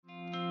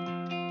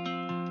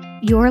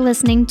You're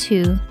listening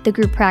to the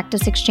Group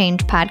Practice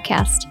Exchange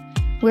podcast.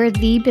 We're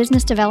the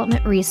business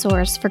development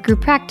resource for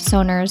group practice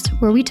owners,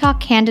 where we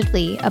talk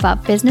candidly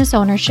about business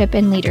ownership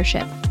and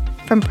leadership.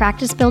 From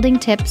practice building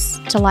tips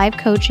to live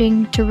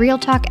coaching to real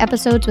talk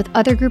episodes with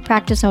other group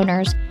practice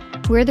owners,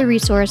 we're the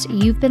resource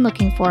you've been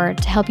looking for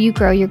to help you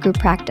grow your group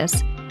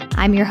practice.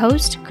 I'm your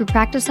host, group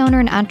practice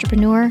owner and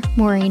entrepreneur,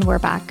 Maureen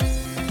Werbach.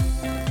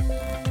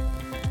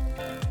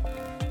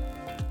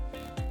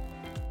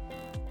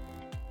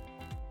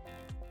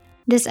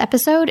 This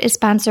episode is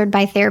sponsored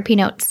by Therapy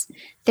Notes.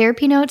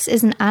 Therapy Notes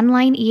is an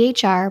online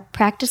EHR,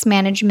 practice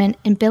management,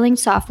 and billing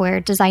software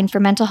designed for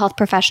mental health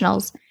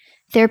professionals.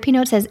 Therapy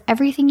Notes has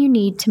everything you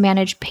need to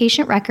manage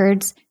patient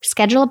records,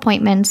 schedule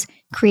appointments,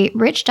 create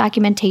rich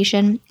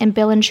documentation, and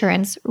bill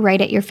insurance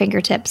right at your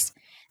fingertips.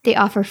 They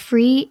offer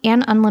free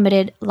and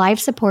unlimited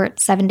live support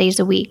 7 days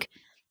a week.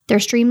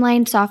 Their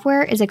streamlined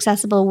software is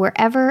accessible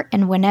wherever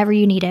and whenever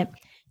you need it.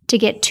 To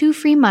get 2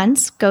 free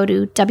months, go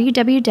to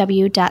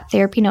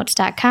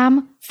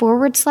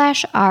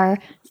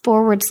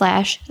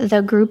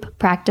www.therapynotes.com/r/the Group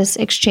Practice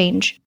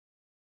Exchange.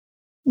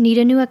 Need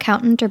a new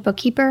accountant or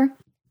bookkeeper?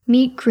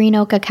 Meet Green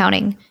Oak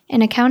Accounting,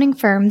 an accounting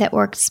firm that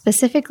works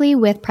specifically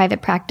with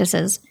private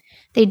practices.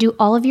 They do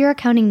all of your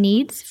accounting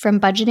needs, from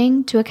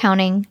budgeting to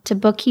accounting to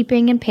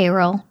bookkeeping and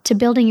payroll to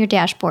building your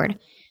dashboard.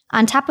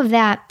 On top of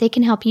that, they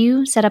can help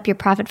you set up your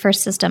Profit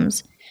First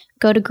systems.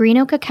 Go to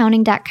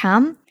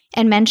greenoakaccounting.com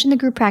and mention the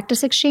Group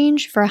Practice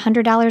Exchange for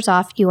 $100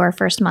 off your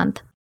first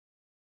month.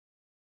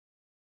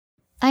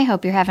 I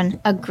hope you're having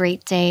a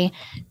great day.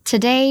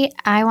 Today,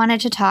 I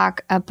wanted to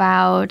talk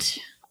about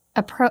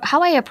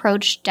how I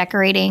approach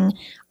decorating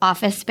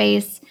office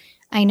space.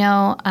 I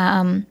know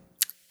I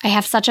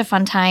have such a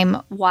fun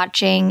time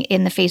watching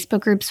in the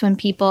Facebook groups when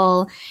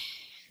people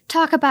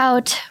talk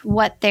about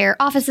what their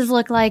offices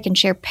look like and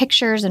share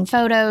pictures and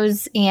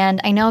photos.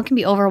 And I know it can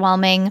be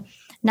overwhelming,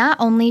 not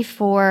only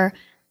for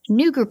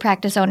new group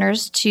practice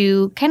owners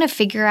to kind of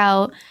figure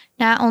out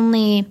not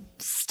only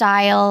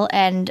style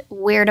and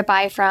where to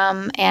buy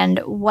from and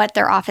what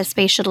their office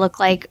space should look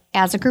like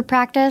as a group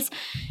practice,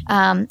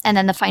 and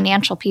then the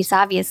financial piece,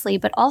 obviously,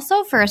 but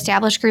also for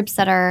established groups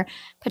that are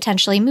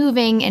potentially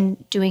moving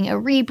and doing a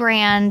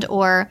rebrand,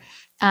 or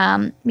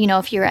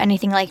if you're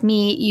anything like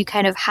me, you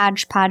kind of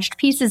hodgepodged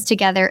pieces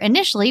together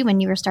initially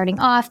when you were starting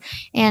off,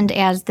 and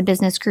as the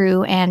business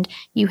grew and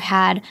you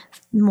had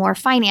more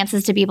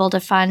finances to be able to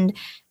fund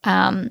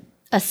a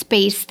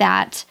space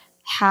that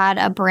had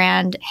a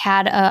brand,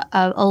 had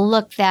a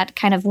look that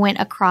kind of went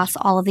across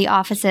all of the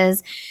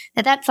offices,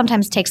 that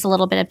sometimes takes a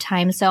little bit of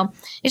time. So I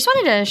just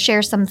wanted to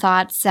share some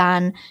thoughts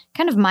on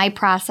kind of my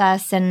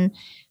process, and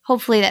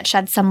hopefully that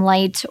sheds some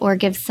light or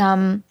gives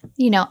some,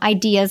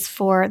 ideas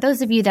for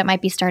those of you that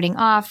might be starting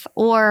off,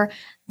 or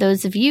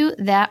those of you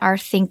that are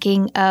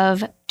thinking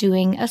of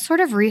doing a sort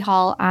of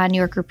rehaul on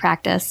your group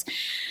practice.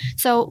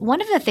 So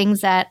one of the things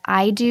that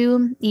I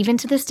do, even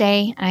to this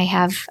day, I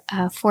have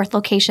a 4th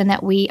location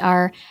that we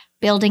are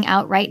building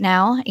out right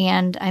now,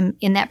 and I'm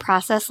in that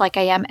process like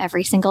I am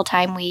every single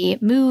time we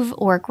move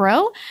or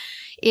grow,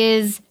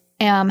 is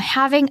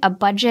having a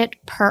budget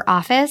per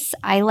office.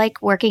 I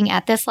like working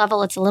at this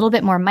level. It's a little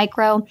bit more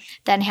micro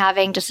than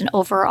having just an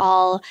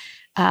overall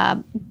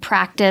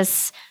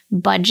practice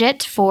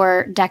budget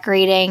for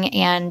decorating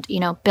and,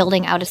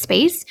 building out a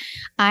space.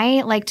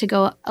 I like to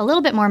go a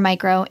little bit more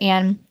micro,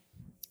 and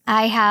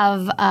I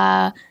have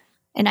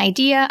an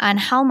idea on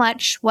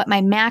what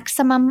my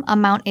maximum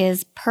amount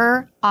is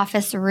per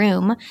office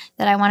room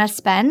that I want to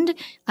spend.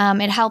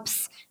 It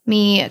helps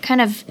me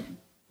kind of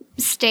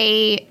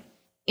stay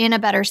in a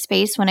better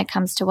space when it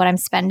comes to what I'm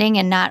spending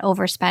and not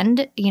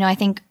overspend. I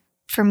think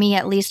for me,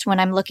 at least, when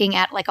I'm looking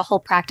at like a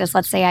whole practice,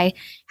 let's say I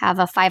have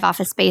a 5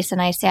 office space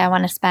and I say I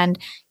want to spend,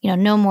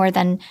 no more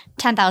than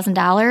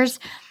 $10,000.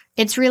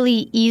 It's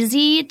really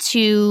easy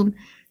to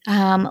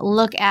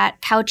look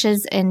at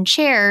couches and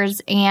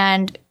chairs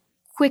and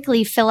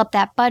quickly fill up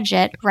that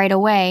budget right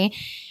away.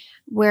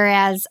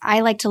 Whereas I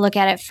like to look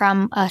at it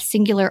from a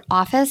singular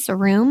office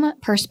room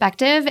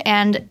perspective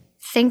and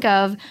think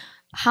of,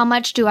 how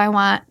much do I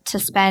want to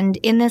spend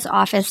in this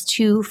office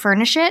to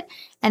furnish it?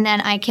 And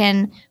then I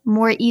can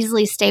more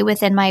easily stay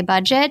within my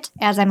budget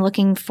as I'm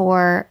looking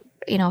for,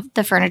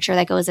 the furniture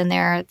that goes in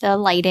there, the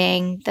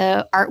lighting,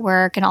 the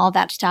artwork, and all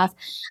that stuff.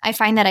 I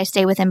find that I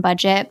stay within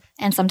budget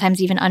and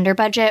sometimes even under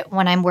budget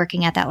when I'm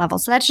working at that level.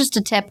 So that's just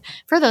a tip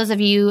for those of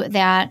you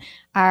that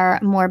are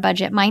more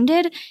budget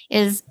minded,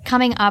 is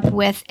coming up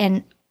with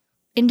an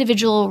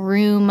individual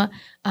room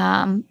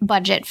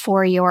budget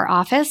for your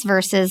office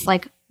versus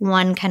like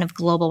one kind of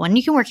global one.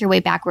 You can work your way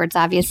backwards,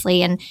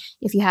 obviously. And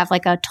if you have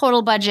like a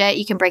total budget,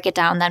 you can break it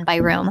down then by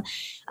room.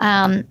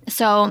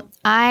 So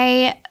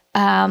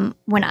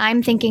when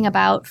I'm thinking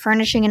about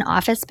furnishing an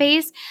office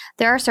space,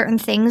 there are certain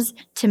things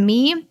to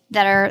me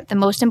that are the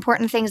most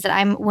important things that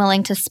I'm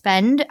willing to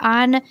spend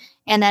on,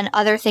 and then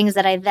other things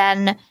that I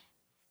then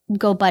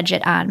go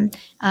budget on.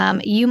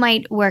 You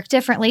might work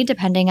differently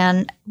depending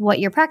on what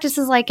your practice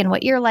is like and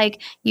what you're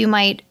like. You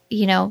might,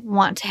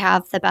 want to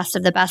have the best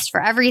of the best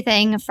for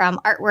everything from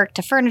artwork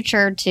to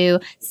furniture to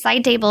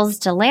side tables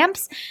to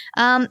lamps.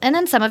 And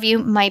then some of you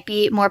might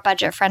be more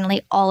budget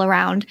friendly all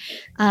around.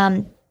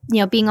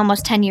 Being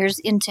almost 10 years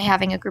into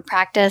having a group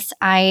practice,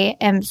 I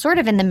am sort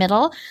of in the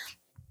middle.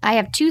 I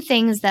have two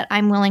things that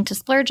I'm willing to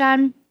splurge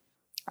on.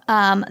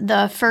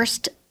 The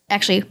first,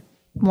 actually,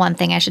 one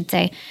thing I should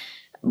say,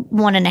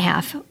 one and a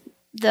half.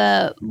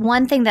 The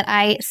one thing that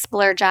I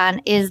splurge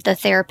on is the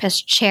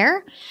therapist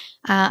chair.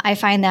 I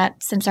find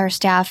that since our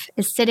staff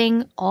is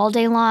sitting all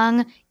day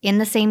long in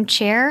the same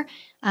chair,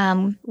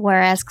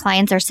 whereas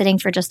clients are sitting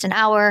for just an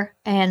hour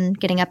and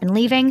getting up and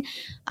leaving,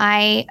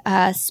 I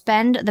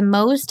spend the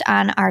most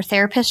on our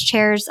therapist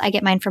chairs. I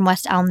get mine from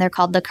West Elm. They're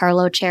called the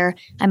Carlo chair.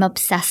 I'm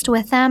obsessed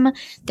with them.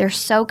 They're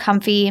so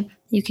comfy.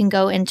 You can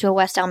go into a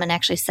West Elm and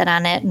actually sit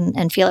on it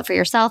and feel it for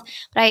yourself.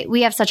 But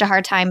we have such a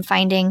hard time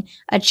finding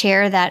a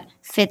chair that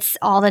fits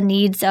all the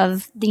needs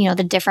of the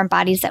different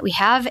bodies that we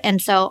have.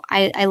 And so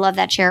I love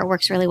that chair. It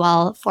works really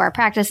well for our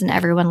practice and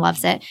everyone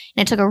loves it.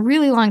 And it took a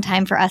really long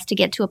time for us to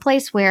get to a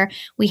place where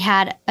we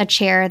had a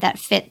chair that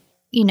fit,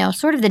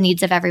 sort of the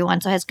needs of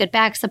everyone. So it has good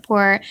back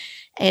support.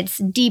 It's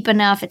deep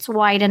enough. It's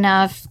wide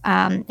enough.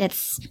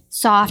 It's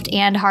soft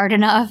and hard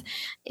enough.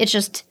 It's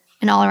just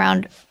an all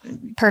around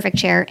perfect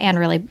chair and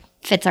really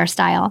fits our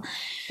style.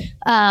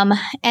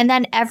 And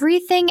then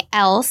everything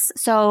else.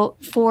 So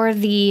for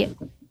the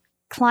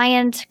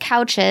client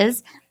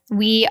couches,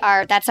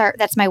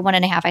 that's my one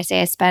and a half. I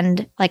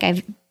spend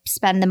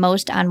the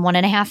most on one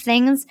and a half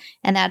things.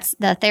 And that's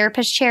the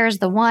therapist chair is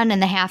the one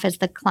and the half is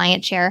the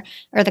client chair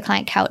or the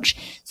client couch.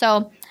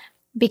 So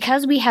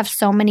because we have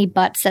so many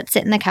butts that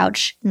sit in the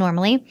couch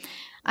normally,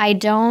 I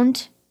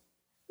don't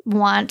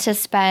want to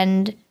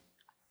spend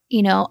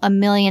 $1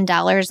 million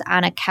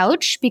on a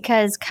couch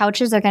because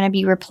couches are going to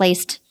be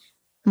replaced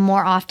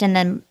more often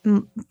than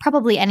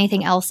probably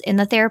anything else in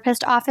the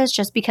therapist office,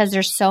 just because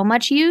there's so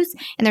much use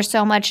and there's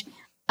so much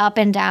up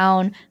and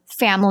down,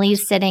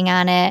 families sitting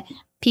on it,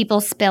 people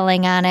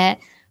spilling on it,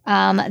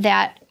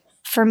 that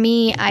for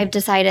me, I've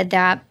decided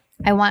that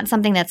I want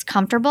something that's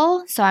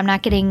comfortable. So I'm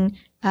not getting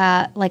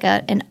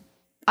an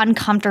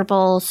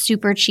uncomfortable,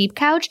 super cheap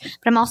couch,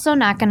 but I'm also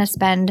not going to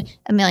spend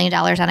 $1 million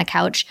on a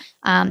couch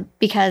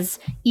because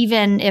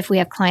even if we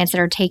have clients that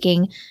are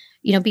taking,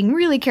 being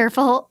really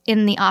careful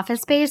in the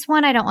office space,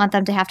 one, I don't want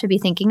them to have to be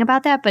thinking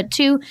about that, but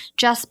two,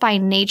 just by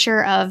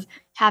nature of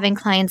having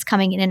clients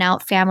coming in and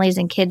out, families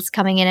and kids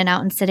coming in and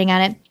out and sitting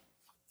on it,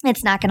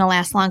 it's not going to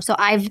last long. So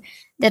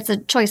that's a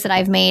choice that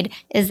I've made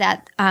is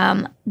that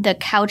the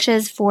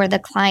couches for the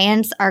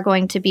clients are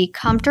going to be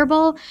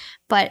comfortable,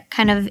 but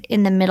kind of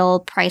in the middle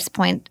price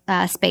point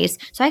space.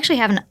 So I actually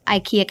have an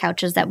IKEA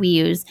couches that we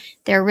use.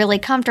 They're really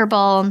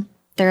comfortable.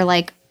 They're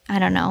like, I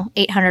don't know,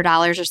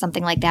 $800 or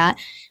something like that.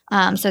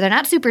 So they're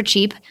not super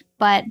cheap,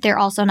 but they're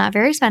also not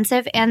very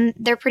expensive and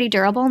they're pretty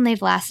durable and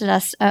they've lasted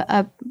us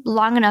a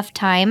long enough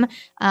time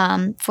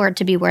for it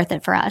to be worth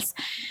it for us.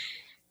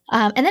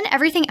 And then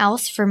everything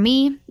else for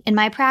me in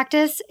my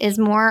practice is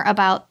more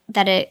about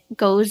that it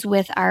goes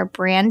with our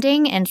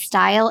branding and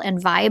style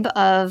and vibe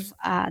of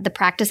the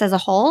practice as a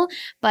whole.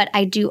 But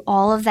I do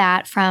all of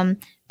that from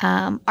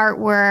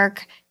artwork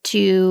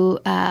to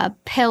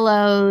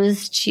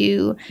pillows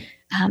to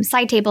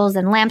side tables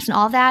and lamps and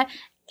all that.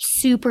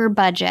 Super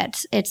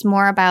budget. It's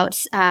more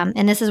about,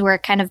 and this is where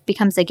it kind of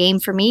becomes a game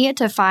for me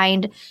to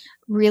find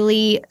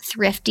really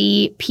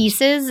thrifty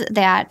pieces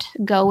that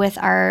go with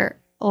our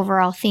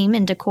overall theme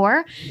and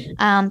decor,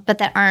 but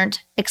that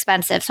aren't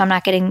expensive. So I'm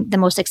not getting the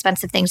most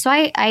expensive things. So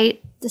I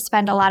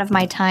spend a lot of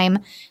my time.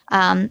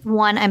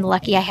 One, I'm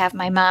lucky I have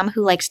my mom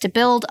who likes to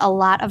build a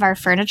lot of our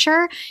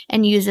furniture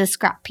and uses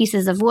scrap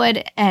pieces of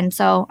wood. And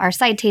so our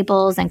side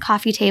tables and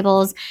coffee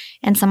tables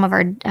and some of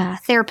our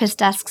therapist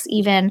desks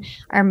even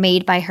are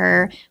made by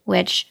her,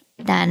 which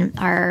then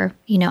are,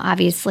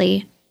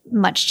 obviously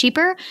much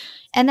cheaper.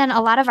 And then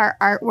a lot of our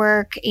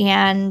artwork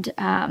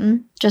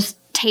and just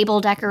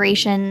table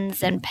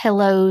decorations and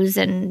pillows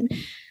and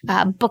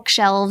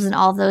bookshelves and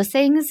all of those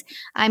things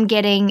I'm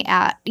getting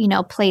at,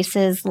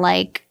 places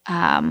like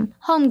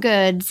Home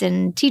Goods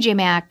and TJ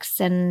Maxx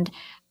and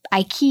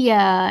IKEA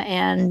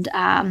and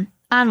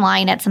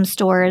online at some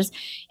stores.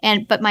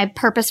 But my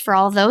purpose for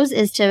all of those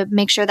is to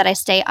make sure that I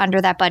stay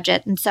under that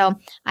budget. And so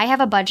I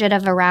have a budget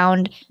of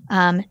around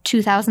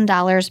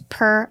 $2,000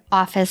 per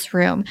office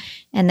room.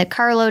 And the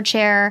Carlo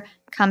chair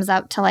comes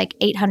out to like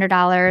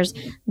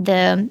 $800.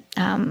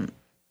 The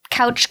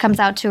couch comes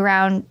out to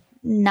around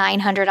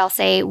 $900, I'll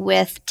say,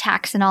 with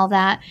tax and all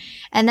that.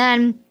 And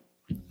then,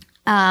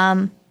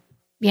 I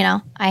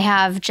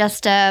have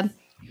just a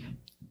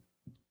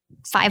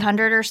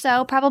 $500 or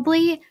so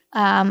probably.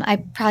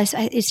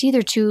 It's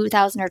either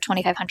 $2,000 or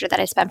 $2,500 that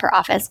I spend per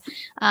office.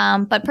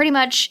 But pretty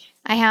much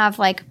I have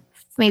like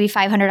maybe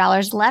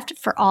 $500 left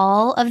for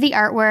all of the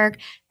artwork,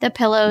 the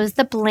pillows,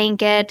 the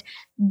blanket,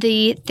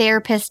 the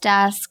therapist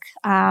desk,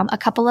 a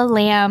couple of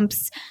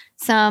lamps,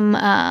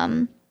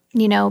 some,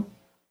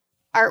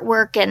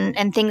 artwork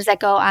and things that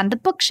go on the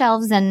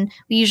bookshelves. And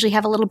we usually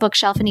have a little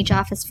bookshelf in each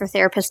office for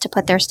therapists to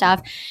put their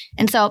stuff.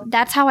 And so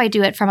that's how I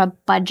do it from a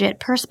budget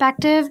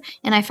perspective.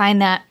 And I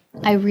find that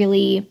I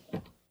really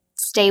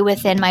stay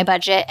within my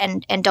budget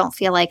and don't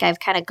feel like I've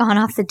kind of gone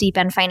off the deep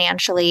end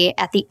financially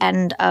at the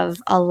end of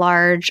a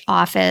large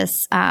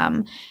office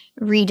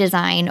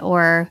redesign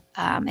or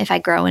if I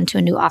grow into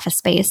a new office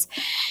space.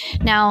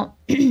 Now,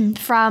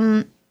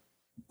 from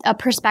a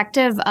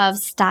perspective of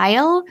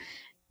style,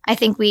 I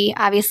think we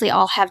obviously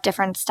all have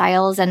different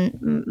styles,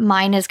 and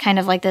mine is kind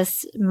of like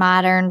this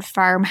modern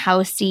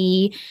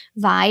farmhousey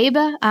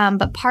vibe.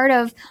 But part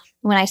of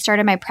when I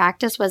started my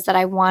practice was that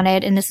I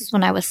wanted, and this is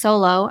when I was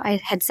solo,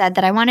 I had said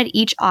that I wanted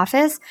each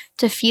office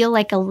to feel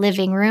like a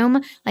living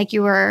room, like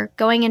you were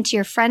going into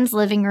your friend's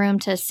living room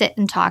to sit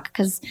and talk.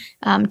 Because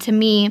to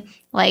me,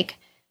 like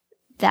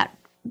that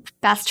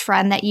best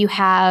friend that you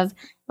have,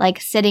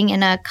 like sitting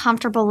in a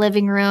comfortable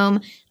living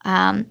room,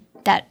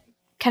 that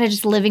kind of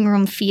just living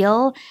room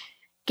feel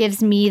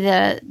gives me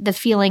the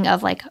feeling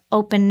of like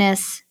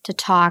openness to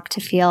talk, to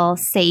feel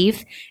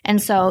safe.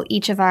 And so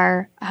each of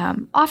our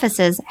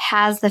offices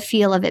has the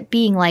feel of it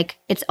being like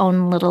its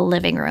own little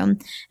living room.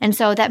 And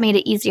so that made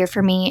it easier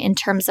for me in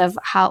terms of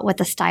what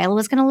the style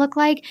was going to look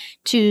like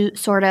to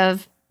sort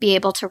of be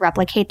able to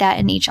replicate that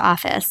in each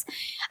office.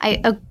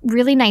 A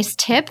really nice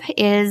tip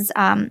is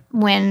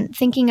when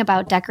thinking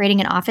about decorating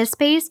an office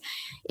space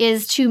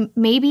is to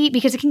maybe,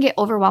 because it can get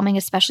overwhelming,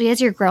 especially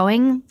as you're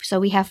growing. So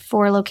we have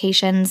 4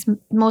 locations.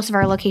 Most of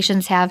our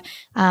locations have,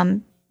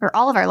 or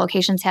all of our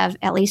locations have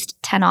at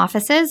least 10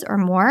 offices or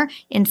more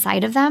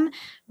inside of them,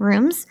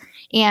 rooms.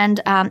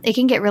 And it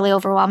can get really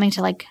overwhelming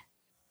to like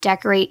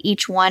decorate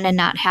each one and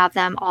not have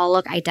them all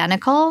look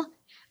identical.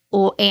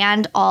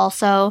 And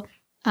also,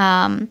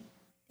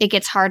 it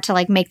gets hard to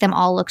like make them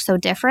all look so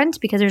different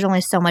because there's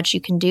only so much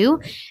you can do.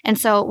 And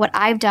so what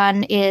I've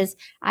done is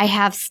I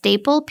have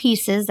staple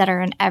pieces that are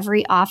in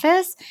every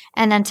office.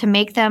 And then to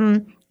make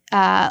them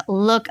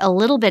look a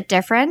little bit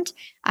different,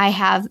 I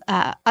have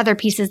other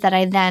pieces that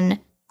I then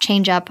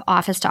change up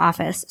office to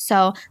office.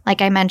 So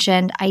like I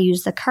mentioned, I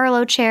use the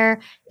Carlo chair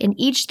in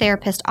each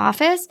therapist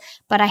office,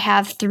 but I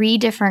have 3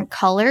 different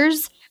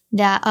colors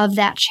of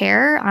that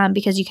chair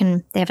because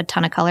they have a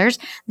ton of colors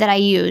that I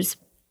use.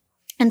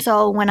 And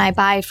so when I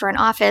buy for an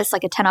office,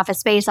 like a 10 office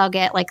space, I'll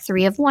get like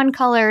 3 of one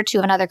color, 2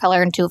 of another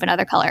color, and 2 of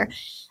another color.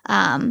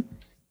 What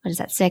is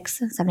that?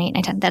 6, 7, 8,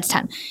 9, 10. That's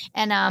 10.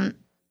 And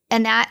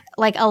that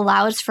like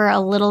allows for a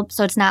little,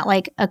 so it's not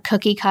like a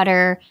cookie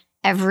cutter,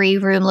 every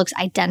room looks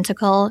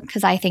identical,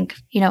 because I think,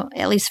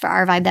 at least for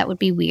our vibe, that would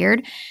be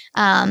weird.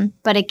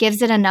 But it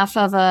gives it enough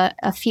of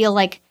a feel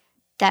like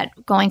that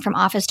going from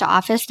office to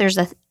office, there's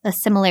a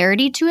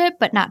similarity to it,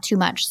 but not too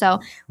much. So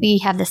we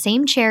have the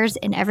same chairs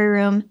in every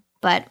room,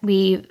 but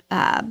we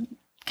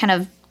kind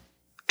of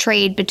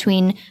trade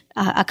between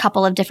a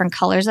couple of different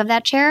colors of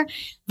that chair.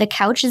 The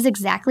couch is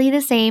exactly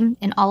the same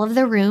in all of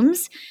the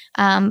rooms,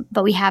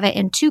 but we have it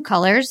in 2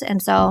 colors.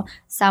 And so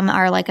some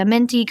are like a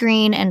minty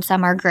green and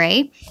some are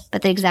gray,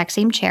 but the exact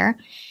same chair.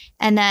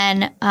 And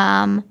then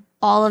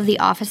all of the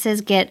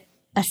offices get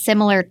a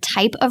similar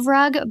type of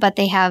rug, but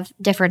they have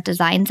different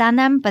designs on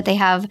them. But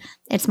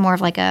it's more of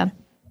like a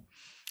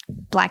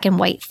black and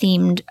white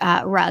themed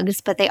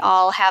rugs, but they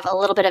all have a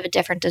little bit of a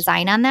different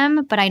design on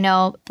them. But I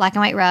know black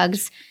and white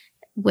rugs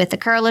with the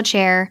Carlo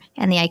chair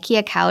and the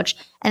IKEA couch,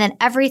 and then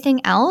everything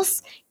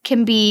else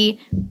can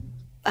be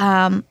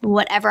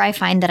whatever I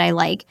find that I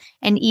like.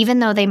 And even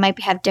though they might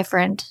have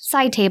different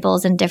side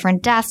tables and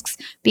different desks,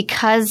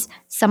 because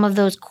some of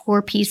those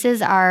core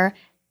pieces are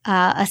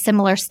a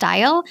similar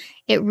style,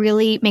 it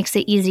really makes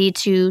it easy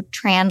to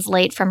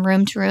translate from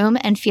room to room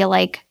and feel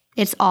like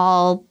it's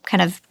all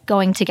kind of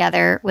going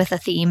together with a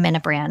theme and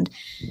a brand.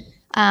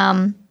 So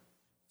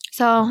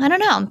I don't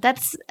know.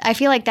 I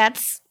feel like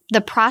that's the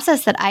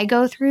process that I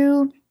go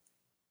through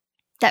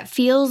that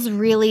feels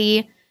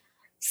really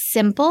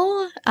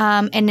simple.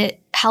 And it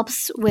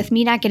helps with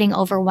me not getting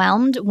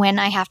overwhelmed when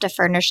I have to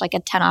furnish like a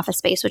 10 office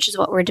space, which is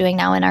what we're doing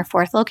now in our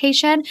 4th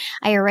location.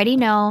 I already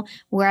know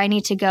where I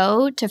need to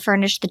go to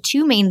furnish the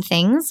 2 main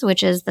things,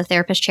 which is the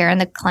therapist chair and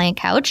the client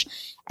couch.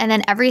 And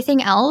then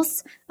everything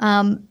else,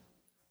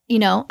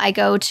 I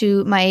go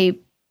to my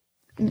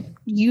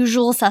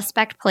usual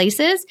suspect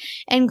places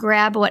and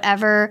grab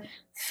whatever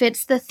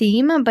fits the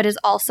theme, but is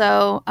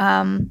also,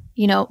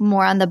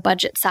 more on the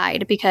budget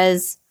side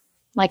because,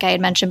 like I had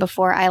mentioned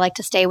before, I like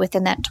to stay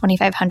within that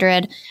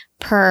 $2,500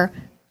 per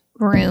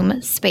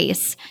room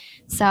space.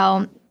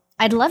 So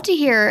I'd love to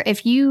hear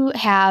if you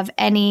have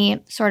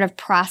any sort of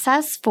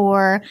process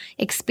for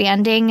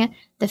expanding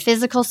the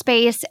physical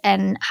space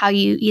and how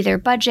you either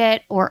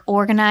budget or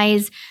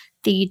organize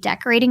the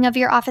decorating of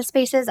your office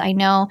spaces. I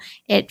know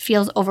it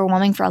feels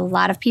overwhelming for a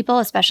lot of people,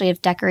 especially if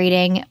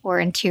decorating or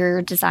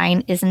interior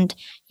design isn't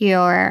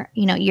your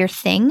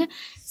thing.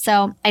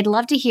 So I'd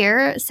love to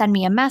hear. Send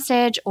me a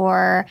message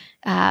or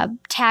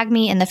tag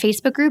me in the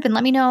Facebook group and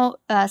let me know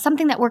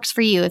something that works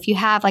for you. If you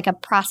have like a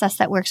process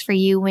that works for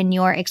you when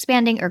you're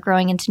expanding or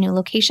growing into new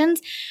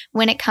locations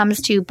when it comes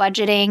to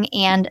budgeting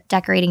and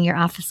decorating your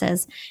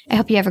offices. I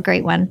hope you have a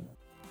great one.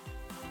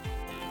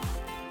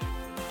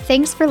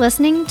 Thanks for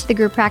listening to the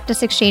Group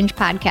Practice Exchange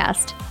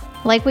podcast.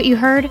 Like what you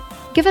heard?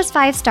 Give us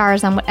 5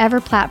 stars on whatever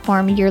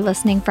platform you're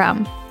listening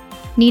from.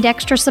 Need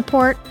extra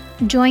support?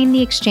 Join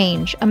the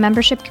Exchange, a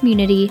membership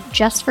community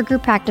just for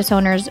group practice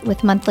owners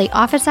with monthly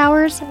office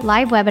hours,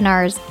 live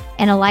webinars,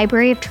 and a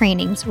library of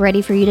trainings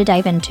ready for you to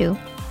dive into.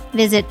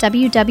 Visit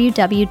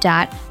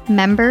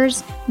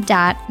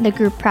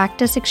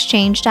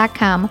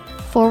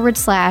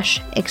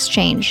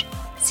www.members.thegrouppracticeexchange.com/exchange.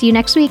 See you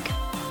next week.